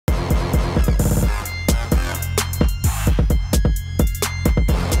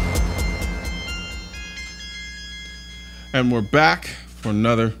And we're back for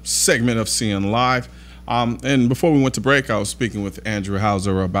another segment of CN Live. And before we went to break, I was speaking with Andrew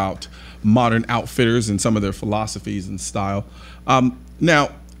Hauser about modern outfitters and some of their philosophies and style. Now,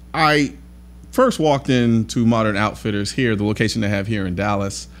 I first walked into Modern Outfitters here, the location they have here in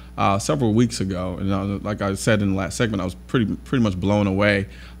Dallas, several weeks ago. And like I said in the last segment, I was pretty much blown away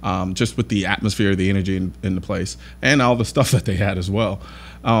just with the atmosphere, the energy in the place, and all the stuff that they had as well.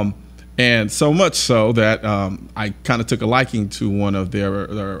 And so much so that I kind of took a liking to one of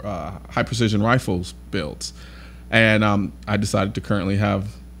their high precision rifles builds. And I decided to currently have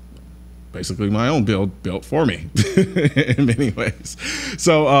basically my own build built for me in many ways.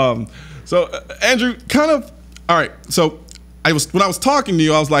 So, Andrew, kind of, all right. So when I was talking to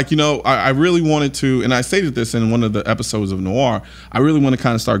you, I was like, you know, I really wanted to, and I stated this in one of the episodes of Noir, I really want to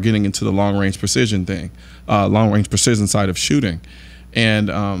kind of start getting into the long range precision thing, long range precision side of shooting.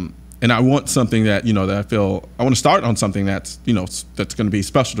 And I want something that, you know, that I want to start on something that's, you know, that's going to be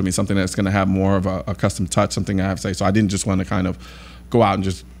special to me, something that's going to have more of a custom touch, something I have to say. So I didn't just want to kind of go out and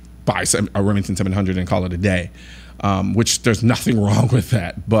just buy a Remington 700 and call it a day, which there's nothing wrong with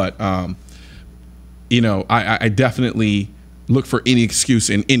that. But, you know, I definitely look for any excuse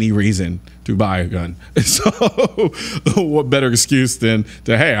and any reason to buy a gun. So what better excuse than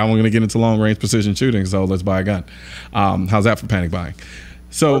to, hey, I'm going to get into long range precision shooting, so let's buy a gun. How's that for panic buying?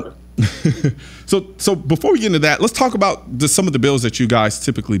 So. So before we get into that, let's talk about some of the builds that you guys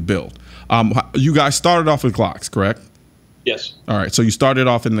typically build. You guys started off with Glocks, correct? Yes. All right. So you started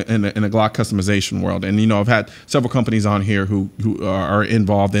off in the Glock customization world, and you know I've had several companies on here who are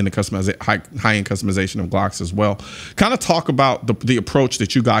involved in the high-end customization of Glocks as well. Kind of talk about the approach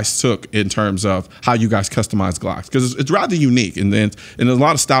that you guys took in terms of how you guys customize Glocks, because it's rather unique, and there's a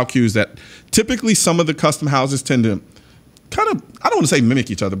lot of style cues that typically some of the custom houses tend to kind of, I don't want to say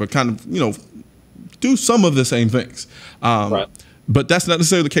mimic each other, but kind of, you know, do some of the same things. Right. But that's not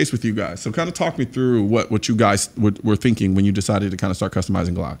necessarily the case with you guys. So kind of talk me through what you guys were thinking when you decided to kind of start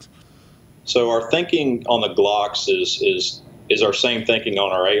customizing Glocks. So our thinking on the Glocks is our same thinking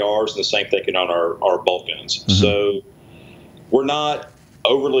on our ARs and the same thinking on our bolt guns. Mm-hmm. So we're not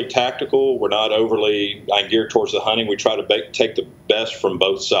overly tactical. We're not overly geared towards the hunting. We try to take the best from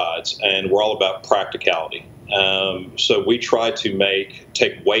both sides, and we're all about practicality. So we try to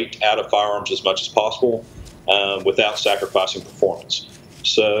take weight out of firearms as much as possible without sacrificing performance.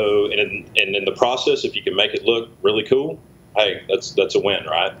 So, and in the process, if you can make it look really cool, hey, that's a win,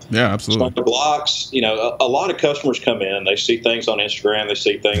 right? Yeah, absolutely. So the Glocks, you know, a lot of customers come in, they see things on Instagram, they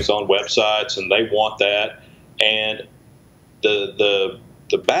see things on websites, and they want that. And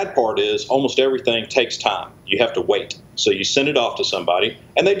the bad part is almost everything takes time. You have to wait. So you send it off to somebody,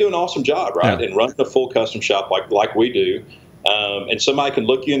 and they do an awesome job, right? Yeah. And run a full custom shop like we do. And somebody can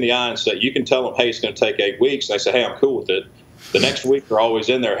look you in the eye and say, you can tell them, hey, it's going to take 8 weeks. And they say, hey, I'm cool with it. The next week, they're always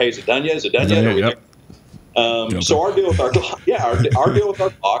in there. Hey, is it done yet? Is it done yet? Yep. So our deal with our deal with our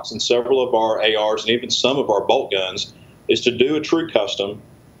Glocks and several of our ARs and even some of our bolt guns is to do a true custom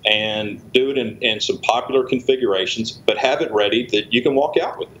and do it in some popular configurations, but have it ready that you can walk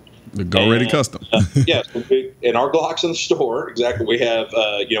out with it. The go-ready custom. Yes, in our Glocks in the store, exactly. We have,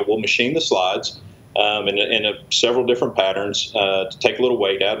 you know, we'll machine the slides in several different patterns to take a little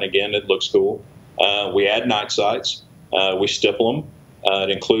weight out, and again, it looks cool. We add night sights. We stipple them. It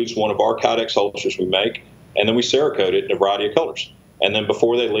includes one of our Kydex holsters we make, and then we Cerakote it in a variety of colors. And then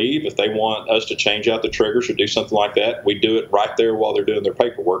before they leave, if they want us to change out the triggers or do something like that, we do it right there while they're doing their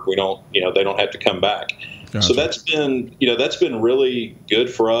paperwork. We don't, you know, they don't have to come back. Gotcha. So that's been really good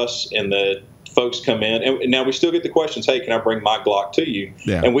for us in that folks come in. And now we still get the questions, hey, can I bring my Glock to you?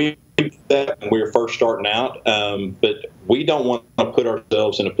 Yeah. And we did that when we were first starting out. But we don't want to put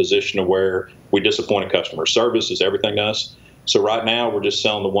ourselves in a position of where we disappoint a customer. Service is everything to us. So right now we're just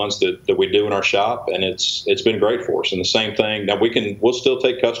selling the ones that we do in our shop, and it's been great for us. And the same thing, now we'll still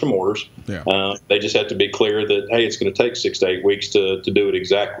take custom orders. Yeah. They just have to be clear that, hey, it's going to take 6 to 8 weeks to do it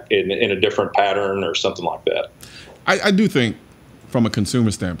exactly in a different pattern or something like that. I do think from a consumer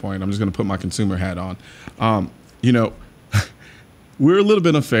standpoint, I'm just going to put my consumer hat on. You know, we're a little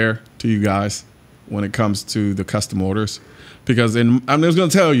bit unfair to you guys when it comes to the custom orders, because I'm just going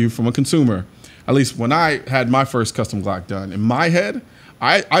to tell you from a consumer, at least when I had my first custom Glock done, in my head,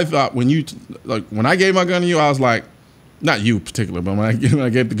 I thought when I gave my gun to you, I was like, not you particular, but when I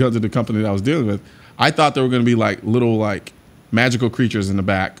gave the gun to the company that I was dealing with, I thought there were going to be like little like magical creatures in the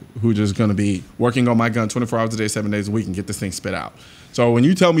back who just going to be working on my gun 24 hours a day, 7 days a week and get this thing spit out. So when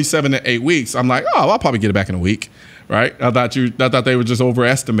you tell me 7 to 8 weeks, I'm like, oh, I'll probably get it back in a week, right? I thought they were just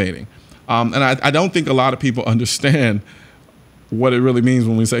overestimating. And I don't think a lot of people understand what it really means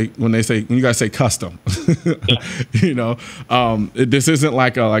when you guys say custom. You know, this isn't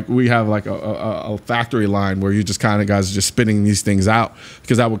like we have like a factory line where you just kind of guys are just spitting these things out,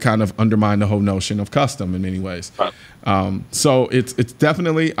 because that would kind of undermine the whole notion of custom in many ways. Right. So it's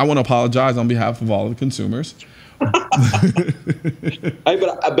definitely, I want to apologize on behalf of all the consumers. Hey,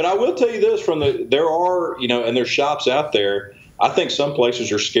 but I will tell you this: there are, you know, and there's shops out there. I think some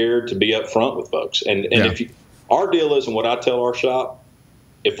places are scared to be up front with folks, and if our deal is, and what I tell our shop,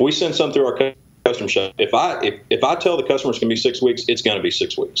 if we send something through our custom shop, if I tell the customer it's going to be 6 weeks, it's going to be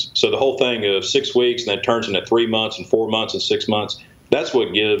 6 weeks. So the whole thing of 6 weeks and then turns into 3 months and 4 months and 6 months. That's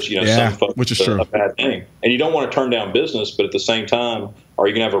what gives, you know, some folks a bad thing. And you don't want to turn down business, but at the same time, are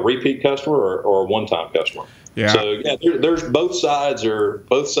you going to have a repeat customer or a one-time customer? Yeah. So yeah, there's both sides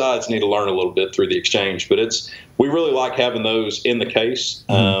need to learn a little bit through the exchange, but we really like having those in the case.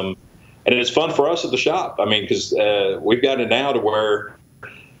 Mm-hmm. And it's fun for us at the shop. I mean, because we've gotten it now to where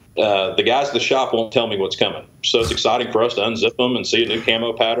the guys at the shop won't tell me what's coming. So it's exciting for us to unzip them and see a new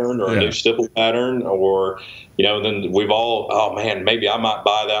camo pattern or a new stipple pattern, or, you know, then we've all, oh man, maybe I might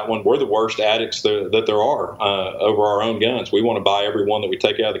buy that one. We're the worst addicts that there are over our own guns. We want to buy every one that we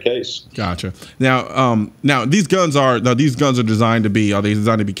take out of the case. Gotcha. Now these guns are designed to be, are they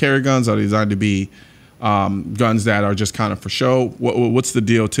designed to be carry guns? Are they designed to be guns that are just kind of for show? What's the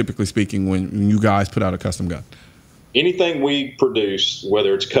deal, typically speaking, when you guys put out a custom gun? Anything we produce,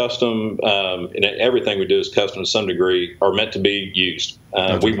 whether it's custom, and everything we do is custom to some degree, are meant to be used.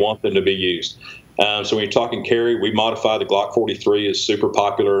 Gotcha. We want them to be used. So when you're talking carry, we modify the Glock 43 is super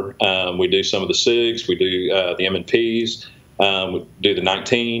popular. We do some of the SIGs, we do the M&Ps, we do the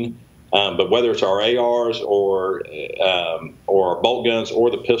 19. But whether it's our ARs or our bolt guns or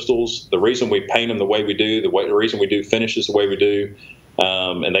the pistols, the reason we paint them the way we do, the reason we do finishes the way we do,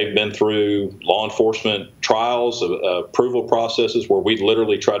 and they've been through law enforcement trials, approval processes where we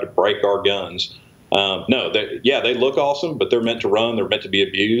literally try to break our guns. They look awesome, but they're meant to run. They're meant to be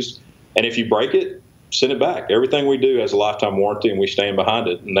abused. And if you break it, send it back. Everything we do has a lifetime warranty, and we stand behind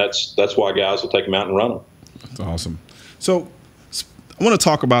it. And that's why guys will take them out and run them. That's awesome. So I want to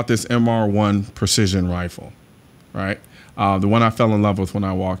talk about this MR1 precision rifle, right? The one I fell in love with when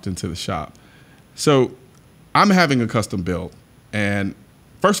I walked into the shop. So I'm having a custom build. And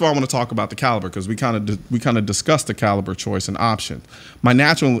first of all, I want to talk about the caliber, because we kind of discussed the caliber choice and option. My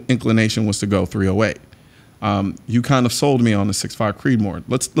natural inclination was to go 308. You kind of sold me on the 6.5 Creedmoor.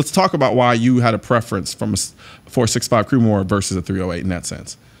 Let's talk about why you had a preference for a 6.5 Creedmoor versus a 308 in that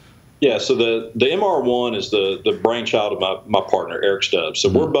sense. Yeah, so the MR1 is the brainchild of my partner, Eric Stubbs. So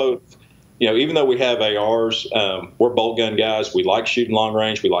we're both, you know, even though we have ARs, we're bolt gun guys. We like shooting long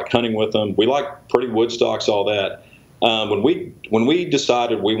range. We like hunting with them. We like pretty wood stocks, all that. When we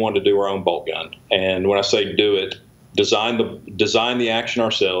decided we wanted to do our own bolt gun, and when I say do it, design the action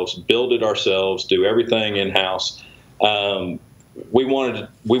ourselves, build it ourselves, do everything in house. We wanted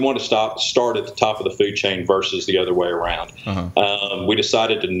to start at the top of the food chain versus the other way around. We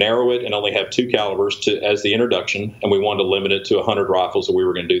decided to narrow it and only have 2 calibers as the introduction, and we wanted to limit it to 100 rifles that we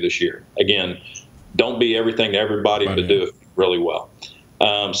were going to do this year. Again, don't be everything to everybody, but do it really well.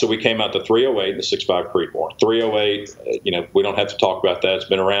 So we came out to 308 and the 6.5 Creedmoor. 308, you know, we don't have to talk about that. It's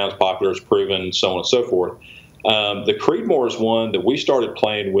been around, it's popular, it's proven, so on and so forth. The Creedmoor is one that we started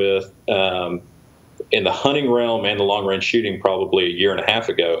playing with in the hunting realm and the long-range shooting probably a year and a half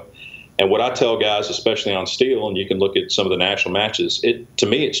ago. And what I tell guys, especially on steel, and you can look at some of the national matches, to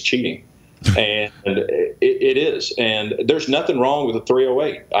me it's cheating. And it is. And there's nothing wrong with a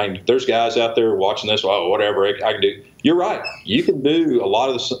 308. There's guys out there watching this, oh, whatever I can do. You're right. You can do a lot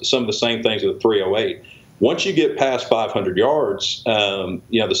of some of the same things with a 308. Once you get past 500 yards,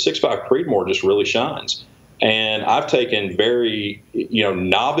 you know, the 6.5 Creedmoor just really shines. And I've taken very, you know,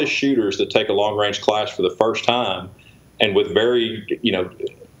 novice shooters that take a long-range class for the first time, and with very, you know,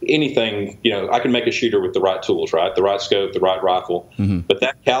 anything, you know, I can make a shooter with the right tools, right? The right scope, the right rifle. But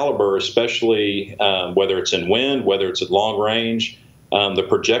that caliber, especially whether it's in wind, whether it's at long range, the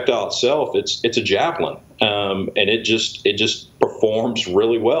projectile itself, it's a javelin, and it just performs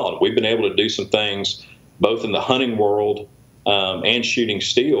really well. And we've been able to do some things both in the hunting world and shooting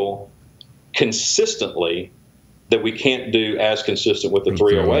steel consistently that we can't do as consistent with the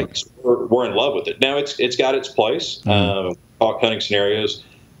 308. So we're in love with it. Now it's got its place, talk hunting scenarios,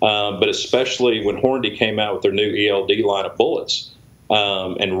 but especially when Hornady came out with their new ELD line of bullets,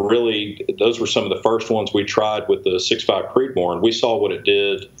 and really those were some of the first ones we tried with the 6.5 Creedmoor, and we saw what it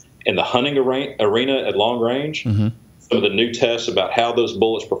did in the hunting arena at long range. Some of the new tests about how those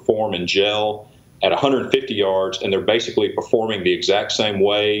bullets perform in gel at 150 yards, and they're basically performing the exact same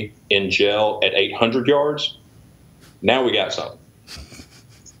way in gel at 800 yards. Now we got something.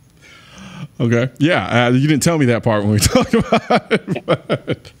 Okay. Yeah. You didn't tell me that part when we talked about it.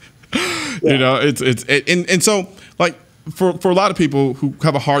 But, you know, and so like for a lot of people who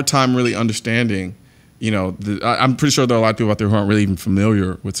have a hard time really understanding, you know, I'm pretty sure there are a lot of people out there who aren't really even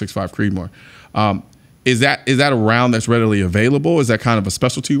familiar with 6.5 Creedmoor. Is that a round that's readily available? Is that kind of a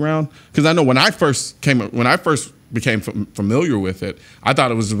specialty round? Because I know when I first became familiar with it, I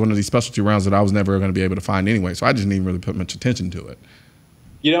thought it was one of these specialty rounds that I was never going to be able to find anyway. So I just didn't even really put much attention to it.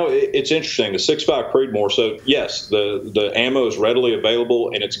 You know, it's interesting. The 6.5 Creedmoor. So yes, the ammo is readily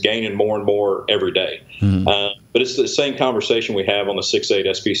available, and it's gaining more and more every day. Mm-hmm. But it's the same conversation we have on the 6.8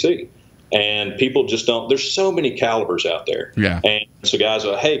 SPC. And people just don't. There's so many calibers out there. Yeah. And so guys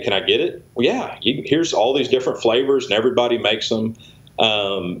are, hey, can I get it? Well, yeah. Here's all these different flavors, and everybody makes them.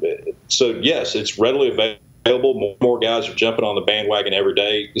 So yes, it's readily available. More guys are jumping on the bandwagon every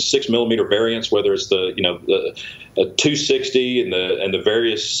day. The 6mm variants, whether it's the 260 and the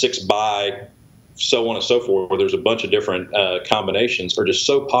various 6x, so on and so forth, where there's a bunch of different combinations, are just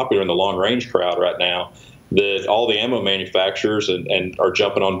so popular in the long range crowd right now that all the ammo manufacturers and are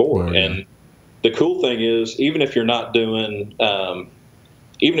jumping on board. Oh, yeah. And the cool thing is, even if you're not doing,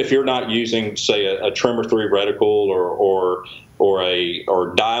 even if you're not using, say, a Tremor 3 reticle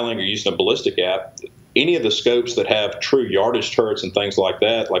or dialing or using a ballistic app, any of the scopes that have true yardage turrets and things like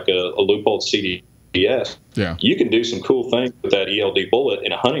that, like a Leupold CDS, yeah, you can do some cool things with that ELD bullet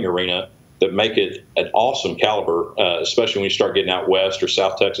in a hunting arena that make it an awesome caliber, especially when you start getting out west or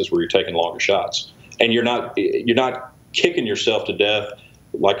South Texas where you're taking longer shots. And you're not kicking yourself to death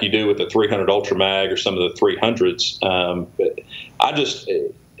like you do with the 300 Ultra Mag or some of the 300s.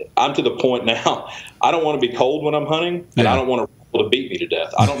 I'm to the point now. I don't want to be cold when I'm hunting, and I don't want to beat me to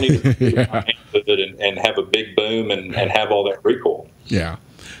death. I don't need to put my hands with it and have a big boom and have all that recoil. Yeah.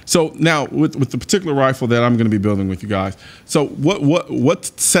 So now with the particular rifle that I'm going to be building with you guys, so what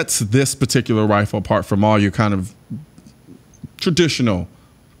sets this particular rifle apart from all your kind of traditional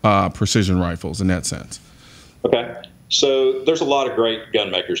precision rifles in that sense? Okay. So there's a lot of great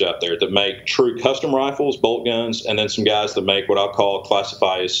gun makers out there that make true custom rifles, bolt guns, and then some guys that make what I'll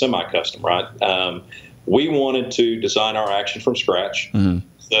classify as semi-custom, right? We wanted to design our action from scratch. Mm-hmm.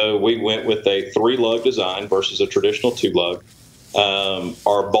 So we went with a 3-lug design versus a traditional 2-lug.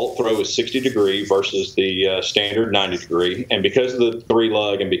 Our bolt throw is 60 degree versus the standard 90 degree. And because of the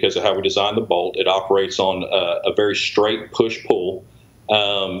 3-lug and because of how we designed the bolt, it operates on a very straight push-pull.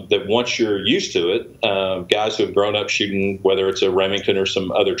 That once you're used to it, guys who have grown up shooting, whether it's a Remington or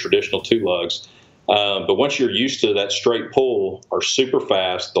some other traditional 2-lugs, but once you're used to that straight pull, are super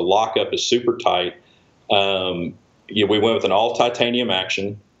fast, the lockup is super tight. We went with an all titanium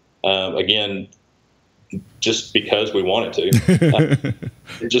action, again, just because we wanted to,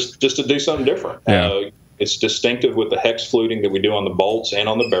 just to do something different. Yeah. It's distinctive with the hex fluting that we do on the bolts and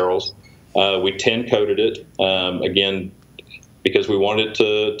on the barrels. We tin coated it, again, because we wanted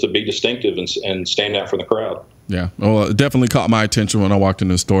it to be distinctive and stand out from the crowd. Yeah, well, it definitely caught my attention when I walked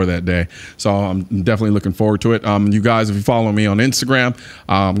into the store that day. So I'm definitely looking forward to it. You guys, if you follow me on Instagram,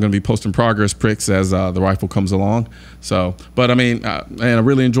 I'm going to be posting progress pics as the rifle comes along. So, but I mean, and I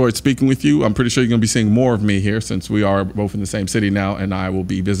really enjoyed speaking with you. I'm pretty sure you're going to be seeing more of me here since we are both in the same city now, and I will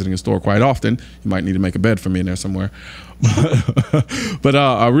be visiting the store quite often. You might need to make a bed for me in there somewhere. But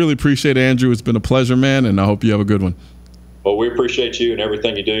I really appreciate it, Andrew. It's been a pleasure, man, and I hope you have a good one. Well, we appreciate you and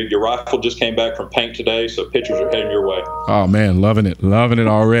everything you do. Your rifle just came back from paint today, so pictures are heading your way. Oh, man, loving it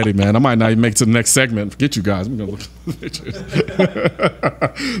already, man. I might not even make it to the next segment. Forget you guys. I'm going to look at the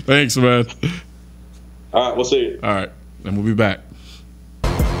pictures. Thanks, man. All right, we'll see you. All right, and we'll be back.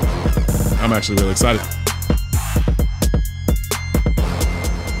 I'm actually really excited.